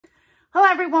Hello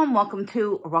everyone,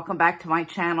 welcome back to my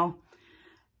channel.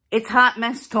 It's Hot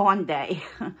Mess Dawn Day.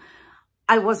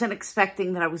 I wasn't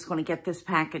expecting that I was going to get this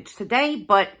package today,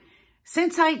 but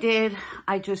since I did,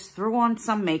 I just threw on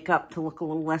some makeup to look a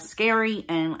little less scary,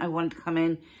 and I wanted to come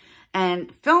in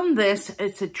and film this.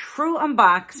 It's a true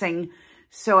unboxing,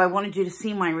 so I wanted you to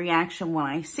see my reaction when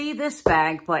I see this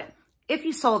bag, but if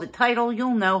you saw the title,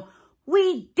 you'll know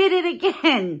we did it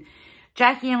again.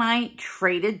 Jackie and I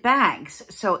traded bags.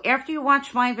 So after you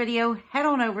watch my video, head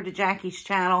on over to Jackie's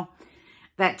channel.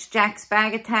 That's Jack's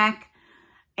Bag Attack.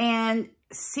 And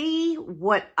see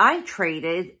what I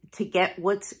traded to get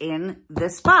what's in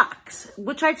this box,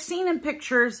 which I've seen in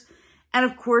pictures and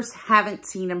of course haven't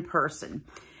seen in person.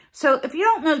 So if you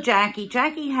don't know Jackie,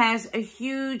 Jackie has a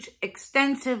huge,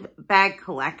 extensive bag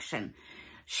collection.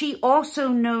 She also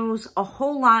knows a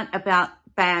whole lot about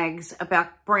bags,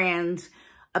 about brands,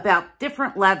 about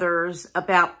different leathers,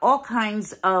 about all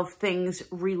kinds of things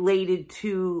related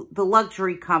to the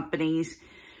luxury companies.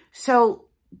 So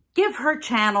give her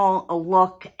channel a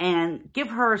look and give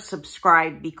her a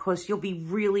subscribe, because you'll be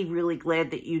really, really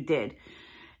glad that you did.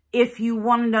 If you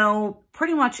want to know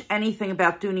pretty much anything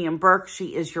about Dooney & Bourke, she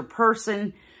is your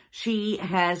person. She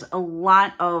has a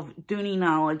lot of Dooney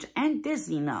knowledge and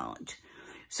Disney knowledge.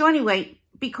 So anyway,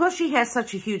 because she has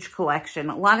such a huge collection,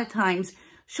 a lot of times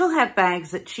she'll have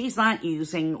bags that she's not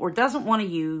using or doesn't want to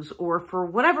use, or for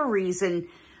whatever reason,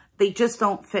 they just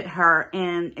don't fit her.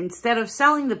 And instead of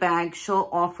selling the bag, she'll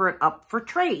offer it up for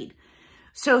trade.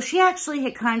 So she actually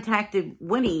had contacted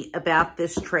Winnie about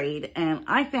this trade, and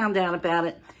I found out about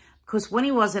it because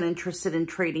Winnie wasn't interested in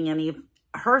trading any of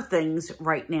her things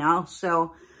right now.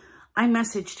 So I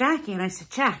messaged Jackie and I said,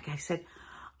 Jack,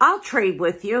 I'll trade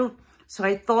with you. So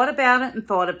I thought about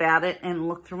it and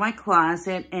looked through my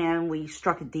closet, and we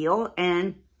struck a deal,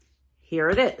 and here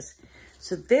it is.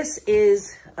 So this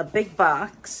is a big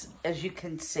box, as you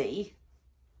can see.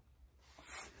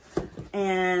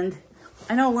 And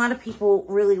I know a lot of people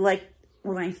really like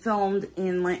when I filmed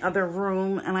in my other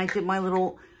room and I did my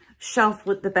little shelf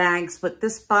with the bags, but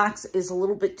this box is a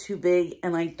little bit too big,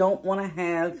 and I don't want to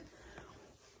have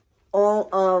all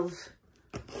of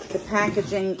the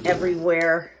packaging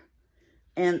everywhere.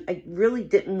 And I really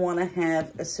didn't want to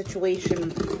have a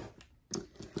situation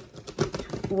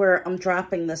where I'm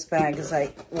dropping this bag as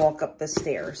I walk up the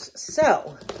stairs.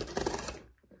 So,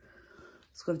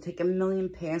 it's going to take a million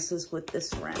passes with this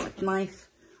ceramic knife.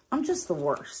 I'm just the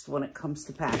worst when it comes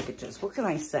to packages. What can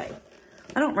I say?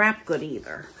 I don't wrap good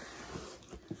either.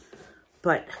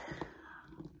 But,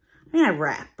 I mean, I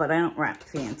wrap, but I don't wrap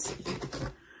fancy.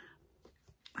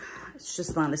 It's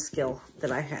just not a skill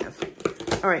that I have.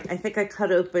 All right, I think I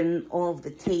cut open all of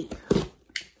the tape.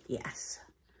 Yes,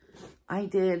 I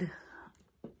did.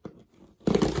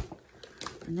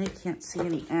 And they can't see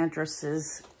any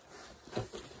addresses.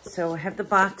 So I have the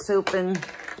box open.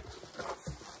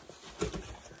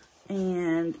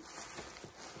 And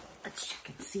let's check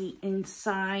and see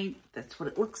inside. That's what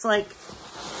it looks like.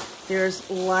 There's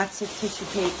lots of tissue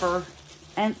paper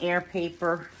and air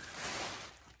paper.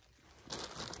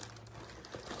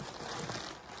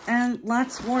 And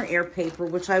lots more air paper,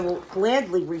 which I will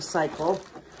gladly recycle.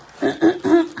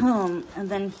 And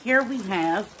then here we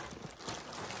have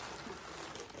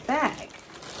bag.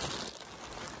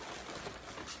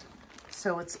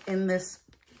 So it's in this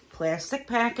plastic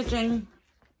packaging.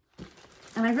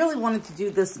 And I really wanted to do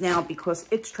this now because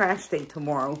it's trash day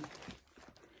tomorrow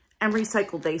and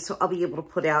recycle day, so I'll be able to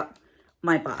put out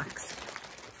my box.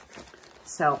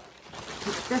 So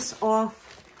take this off.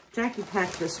 Jackie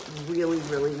packed this really,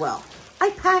 really well.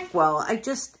 I pack well. I'm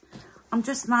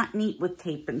just not neat with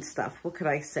tape and stuff. What could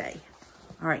I say?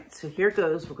 All right, so here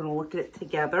goes. We're going to look at it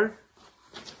together.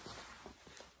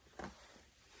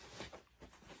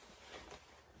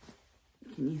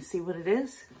 Can you see what it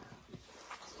is?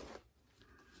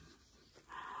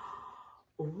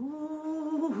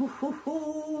 Ooh,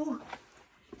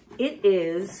 it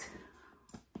is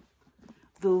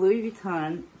the Louis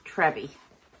Vuitton Tivoli.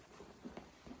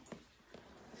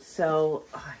 So,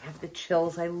 oh, I have the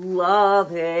chills. I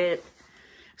love it.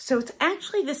 So, it's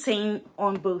actually the same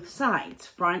on both sides,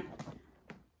 front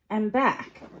and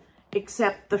back,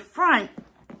 except the front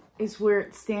is where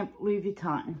it's stamped Louis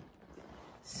Vuitton.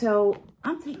 So,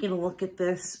 I'm taking a look at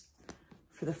this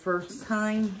for the first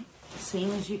time, same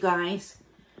as you guys,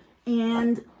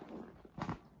 and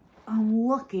I'm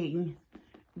looking.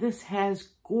 This has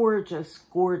gorgeous,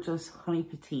 gorgeous honey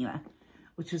patina,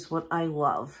 which is what I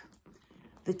love.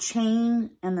 The chain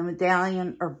and the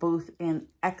medallion are both in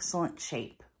excellent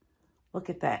shape. Look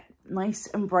at that. Nice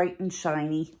and bright and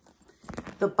shiny.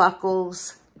 The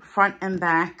buckles, front and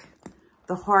back,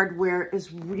 The hardware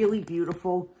is really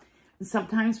beautiful. And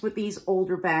sometimes with these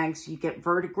older bags, you get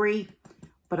verdigris,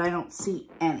 but I don't see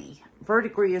any.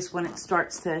 Verdigris is when it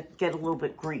starts to get a little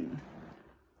bit green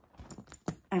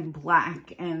and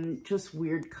black and just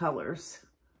weird colors.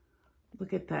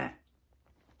 Look at that.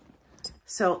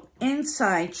 So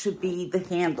inside should be the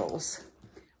handles,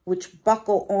 which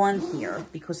buckle on here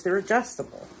because they're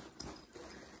adjustable.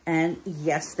 And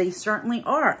yes, they certainly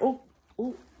are. Oh,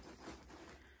 oh.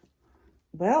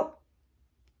 Well,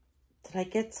 did I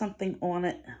get something on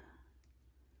it?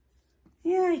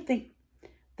 Yeah, I think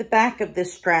the back of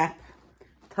this strap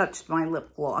touched my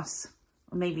lip gloss.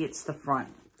 Or maybe it's the front.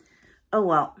 Oh,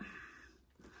 well,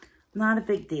 not a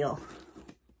big deal.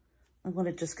 I'm going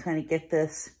to just kind of get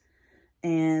this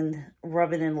and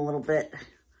rub it in a little bit.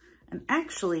 And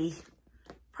actually,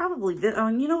 probably, oh,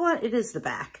 and you know what? It is the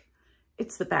back.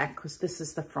 It's the back because this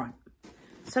is the front.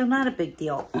 So not a big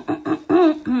deal.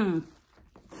 I'm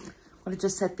going to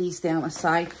just set these down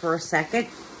aside for a second.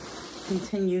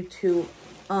 Continue to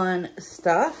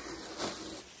unstuff.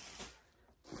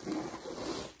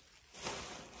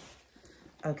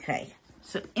 Okay,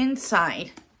 so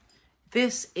inside,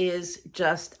 this is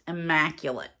just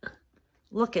immaculate.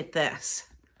 Look at this.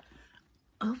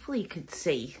 Hopefully you could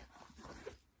see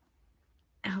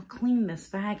how clean this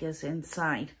bag is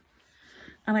inside.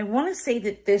 And I want to say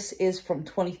that this is from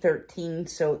 2013,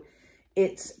 so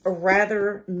it's a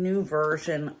rather new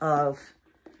version of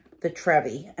the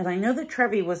Trevi. And I know the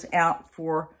Trevi was out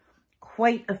for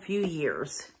quite a few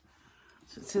years.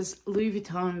 So it says Louis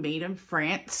Vuitton made in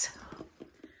France.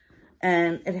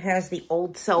 And it has the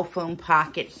old cell phone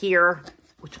pocket here,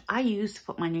 which I use to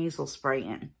put my nasal spray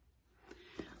in.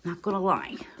 Not gonna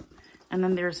lie. And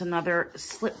then there's another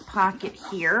slip pocket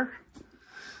here.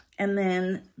 And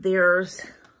then there's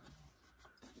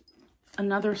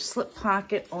another slip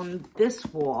pocket on this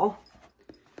wall.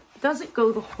 Doesn't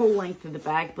go the whole length of the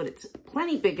bag, but it's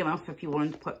plenty big enough if you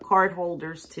wanted to put card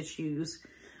holders, tissues,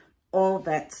 all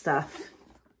that stuff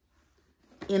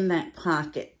in that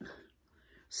pocket.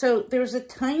 So there's a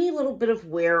tiny little bit of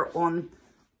wear on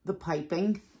the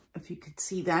piping, if you could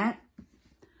see that.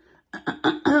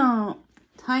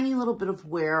 Tiny little bit of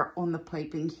wear on the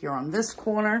piping here on this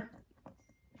corner.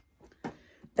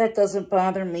 That doesn't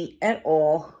bother me at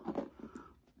all.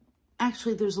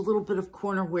 Actually, there's a little bit of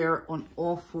corner wear on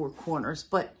all four corners,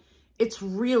 but it's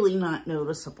really not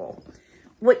noticeable.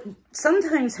 What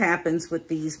sometimes happens with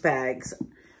these bags,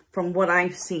 from what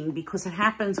I've seen, because it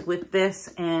happens with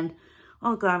this and,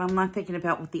 oh God, I'm not thinking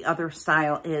about what the other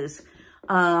style is.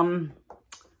 Oh,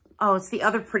 it's the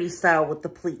other pretty style with the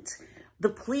pleats. The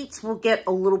pleats will get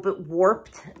a little bit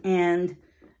warped and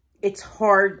it's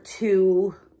hard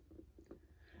to,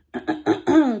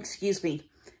 excuse me,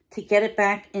 to get it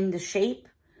back into shape.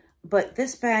 But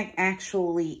this bag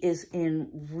actually is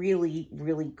in really,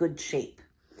 really good shape.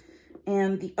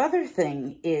 And the other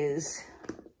thing is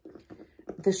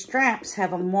the straps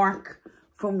have a mark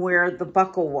from where the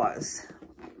buckle was.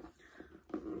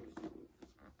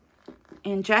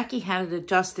 And Jackie had it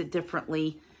adjusted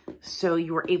differently, so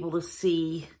you were able to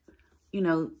see, you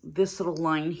know, this little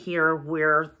line here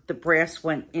where the brass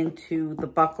went into the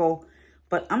buckle.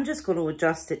 But I'm just going to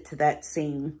adjust it to that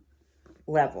same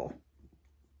level.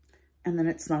 And then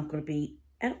it's not going to be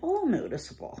at all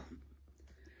noticeable.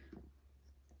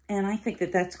 And I think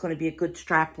that that's going to be a good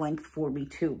strap length for me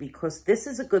too, because this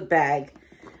is a good bag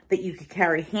that you could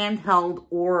carry handheld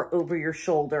or over your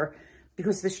shoulder,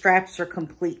 because the straps are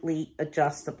completely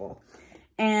adjustable.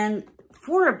 And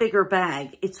for a bigger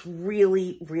bag, it's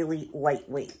really, really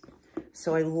lightweight.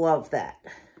 So I love that.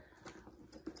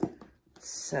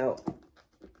 So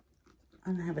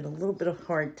I'm having a little bit of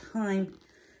hard time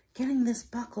getting this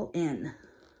buckle in.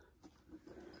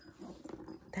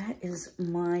 That is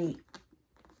my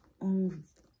own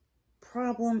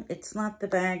problem. It's not the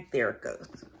bag. There it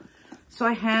goes. So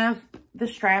I have the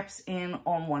straps in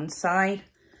on one side,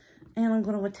 and I'm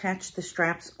going to attach the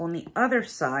straps on the other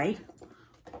side.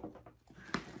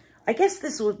 I guess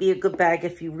this would be a good bag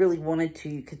if you really wanted to.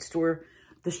 You could store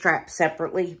the straps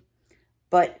separately,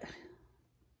 but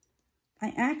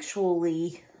I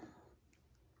actually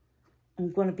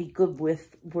am going to be good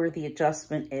with where the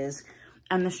adjustment is.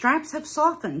 And the straps have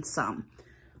softened some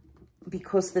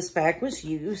because this bag was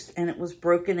used and it was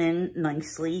broken in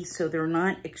nicely. So they're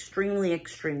not extremely,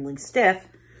 extremely stiff.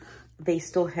 They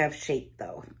still have shape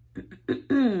though.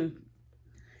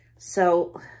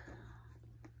 So,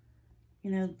 you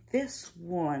know, this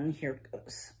one, here it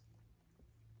goes.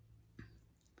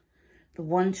 The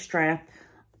one strap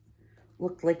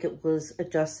looked like it was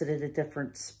adjusted at a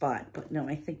different spot, but no,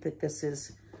 I think that this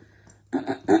is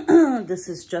this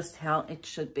is just how it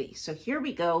should be. So here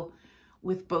we go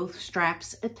with both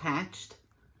straps attached.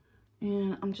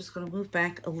 And I'm just going to move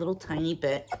back a little tiny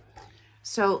bit.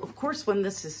 So, of course, when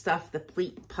this is stuffed, the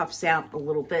pleat puffs out a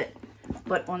little bit.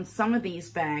 But on some of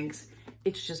these bags,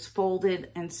 it's just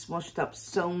folded and smushed up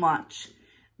so much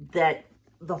that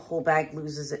the whole bag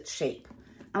loses its shape.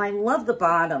 And I love the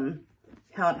bottom,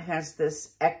 how it has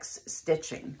this X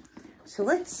stitching. So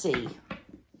let's see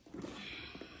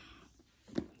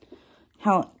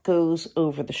how it goes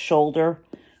over the shoulder.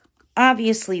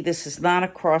 Obviously, this is not a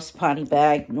crossbody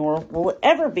bag, nor will it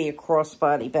ever be a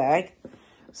crossbody bag.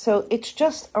 So it's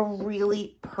just a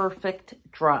really perfect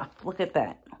drop. Look at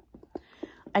that.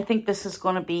 I think this is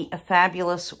going to be a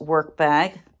fabulous work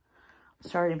bag.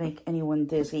 Sorry to make anyone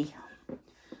dizzy.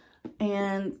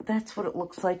 And that's what it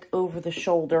looks like over the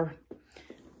shoulder.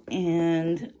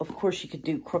 And, of course, you could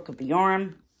do crook of the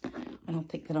arm. I don't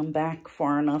think that I'm back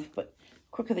far enough, but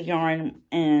crook of the arm,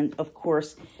 and of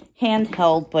course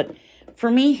handheld, but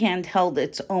for me handheld,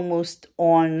 it's almost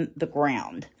on the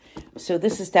ground. So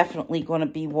this is definitely going to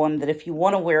be one that if you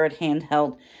want to wear it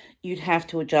handheld, you'd have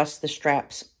to adjust the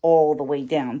straps all the way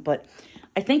down. But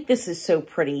I think this is so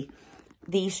pretty.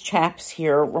 These chaps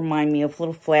here remind me of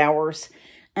little flowers,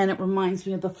 and it reminds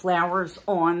me of the flowers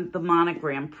on the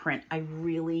monogram print. I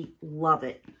really love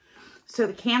it. So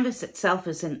the canvas itself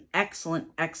is in excellent,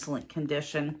 excellent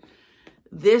condition.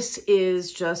 This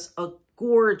is just a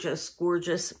gorgeous,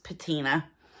 gorgeous patina.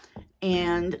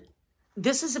 And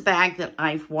this is a bag that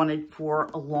I've wanted for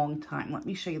a long time. Let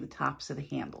me show you the tops of the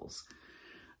handles.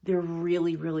 They're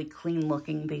really, really clean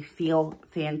looking. They feel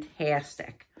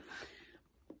fantastic.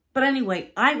 But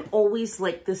anyway, I've always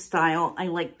liked this style. I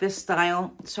like this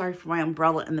style. Sorry for my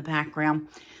umbrella in the background.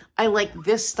 I like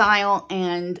this style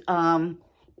and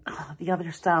the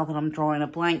other style that I'm drawing a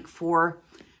blank for.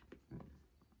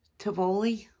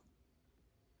 Tivoli?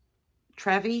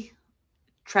 Trevi?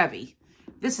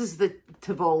 This is the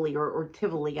Tivoli, or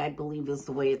Tivoli, I believe is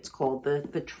the way it's called,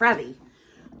 the Trevi.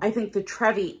 I think the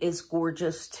Trevi is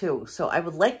gorgeous too. So I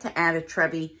would like to add a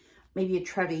Trevi, maybe a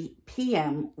Trevi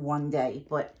PM one day,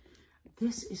 but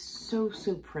this is so,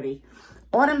 so pretty.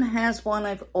 Autumn has one.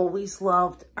 I've always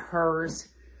loved hers.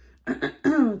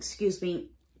 Excuse me.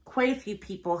 Quite a few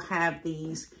people have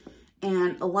these.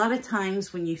 And a lot of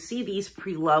times when you see these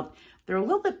pre-loved, they're a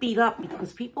little bit beat up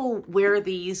because people wear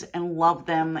these and love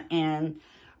them and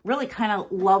really kind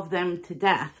of love them to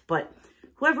death. But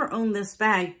whoever owned this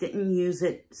bag didn't use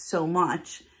it so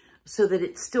much so that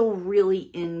it's still really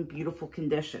in beautiful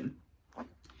condition.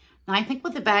 Now, I think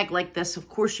with a bag like this, of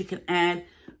course, you can add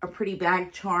a pretty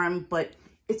bag charm, but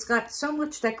it's got so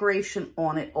much decoration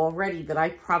on it already that I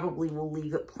probably will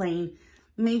leave it plain.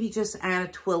 Maybe just add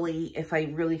a twilly if I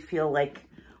really feel like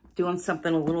doing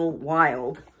something a little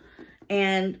wild.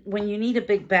 And when you need a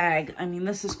big bag, I mean,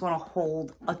 this is going to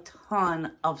hold a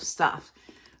ton of stuff.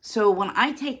 So when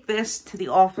I take this to the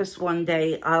office one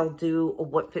day, I'll do a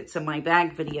what fits in my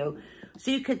bag video so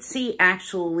you could see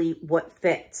actually what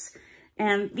fits.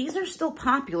 And these are still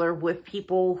popular with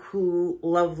people who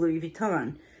love Louis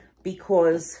Vuitton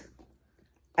because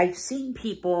I've seen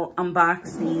people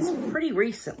unbox these pretty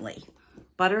recently.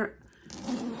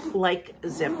 Butter-like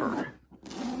zipper.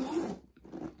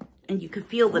 And you can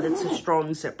feel that it's a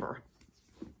strong zipper.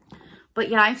 But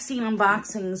yeah, I've seen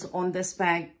unboxings on this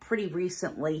bag pretty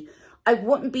recently. I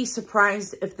wouldn't be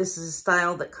surprised if this is a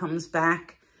style that comes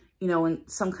back, you know, in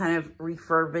some kind of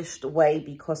refurbished way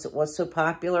because it was so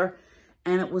popular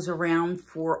and it was around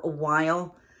for a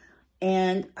while.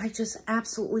 And I just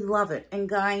absolutely love it. And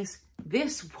guys,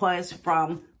 this was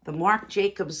from the Marc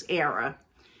Jacobs era.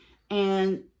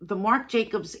 And the Marc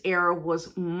Jacobs era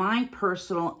was my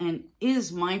personal and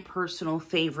is my personal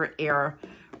favorite era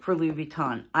for Louis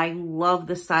Vuitton. I love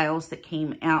the styles that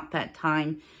came out that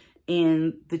time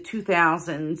in the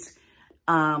 2000s,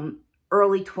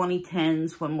 early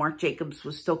 2010s when Marc Jacobs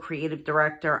was still creative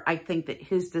director. I think that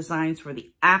his designs were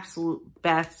the absolute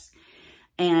best.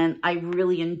 And I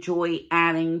really enjoy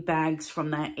adding bags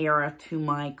from that era to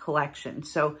my collection.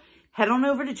 So head on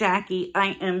over to Jackie.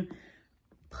 I am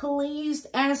pleased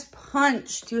as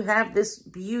punch to have this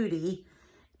beauty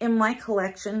in my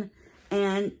collection.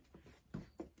 And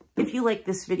if you like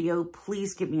this video,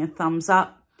 please give me a thumbs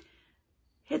up.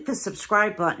 Hit the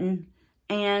subscribe button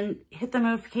and hit the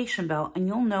notification bell. And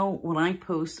you'll know when I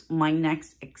post my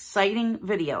next exciting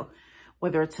video.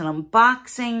 Whether it's an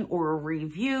unboxing or a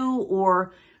review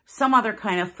or some other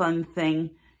kind of fun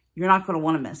thing, you're not going to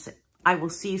want to miss it. I will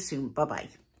see you soon. Bye-bye.